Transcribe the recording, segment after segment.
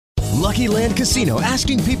Lucky Land Casino,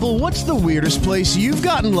 asking people, what's the weirdest place you've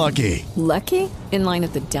gotten lucky? Lucky? In line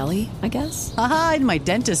at the deli, I guess? Aha, in my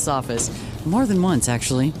dentist's office. More than once,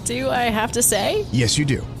 actually. Do I have to say? Yes, you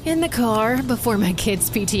do. In the car before my kids'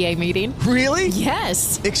 PTA meeting. Really?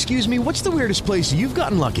 Yes. Excuse me, what's the weirdest place you've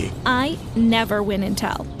gotten lucky? I never win and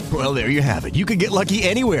tell. Well, there you have it. You can get lucky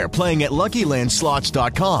anywhere, playing at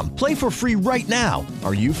LuckyLandSlots.com. Play for free right now.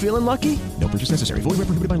 Are you feeling lucky? No purchase necessary. Void where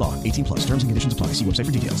prohibited by law. 18 plus. Terms and conditions apply. See website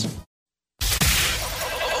for details.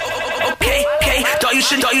 Okay, thought you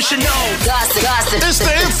should know. Gossip. It's the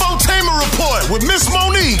infotainment report with Miss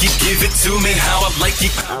Monique. Give it to me how I like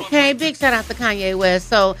it. Okay, big shout out to Kanye West.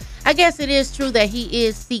 So I guess it is true that he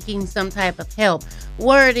is seeking some type of help.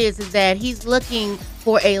 Word is that he's looking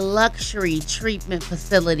for a luxury treatment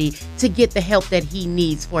facility to get the help that he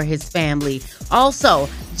needs for his family. Also,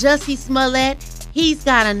 Jussie Smollett, he's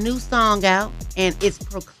got a new song out and it's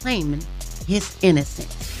proclaiming his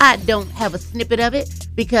innocence. I don't have a snippet of it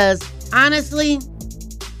because honestly,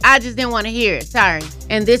 I just didn't want to hear it. Sorry.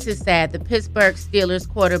 And this is sad. The Pittsburgh Steelers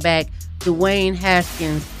quarterback, Dwayne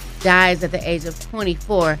Haskins, dies at the age of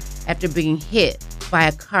 24 after being hit by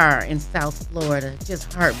a car in South Florida.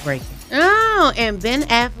 Just heartbreaking. Oh, and Ben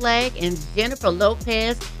Affleck and Jennifer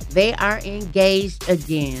Lopez, they are engaged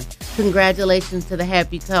again. Congratulations to the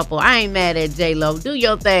happy couple. I ain't mad at J-Lo. Do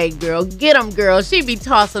your thing, girl. Get them, girl. She be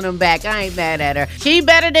tossing them back. I ain't mad at her. She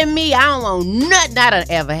better than me. I don't want nothing I done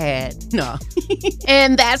ever had. No.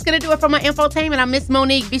 And that's going to do it for my infotainment. I'm Miss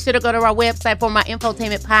Monique. Be sure to go to our website for my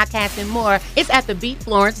infotainment podcast and more. It's at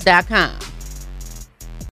thebeatflorence.com.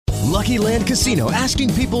 Lucky Land Casino,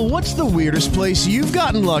 asking people, what's the weirdest place you've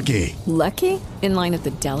gotten lucky? Lucky? In line at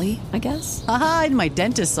the deli, I guess? Aha, in my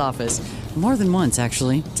dentist's office. More than once,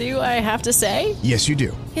 actually. Do I have to say? Yes, you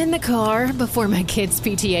do. In the car before my kids'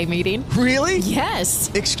 PTA meeting. Really? Yes.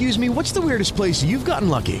 Excuse me, what's the weirdest place you've gotten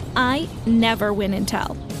lucky? I never win and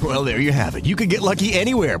tell. Well, there you have it. You can get lucky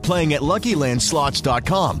anywhere, playing at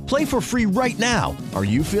LuckyLandSlots.com. Play for free right now. Are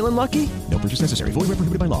you feeling lucky? No purchase necessary. Void where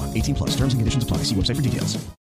prohibited by law. 18 plus. Terms and conditions apply. See website for details.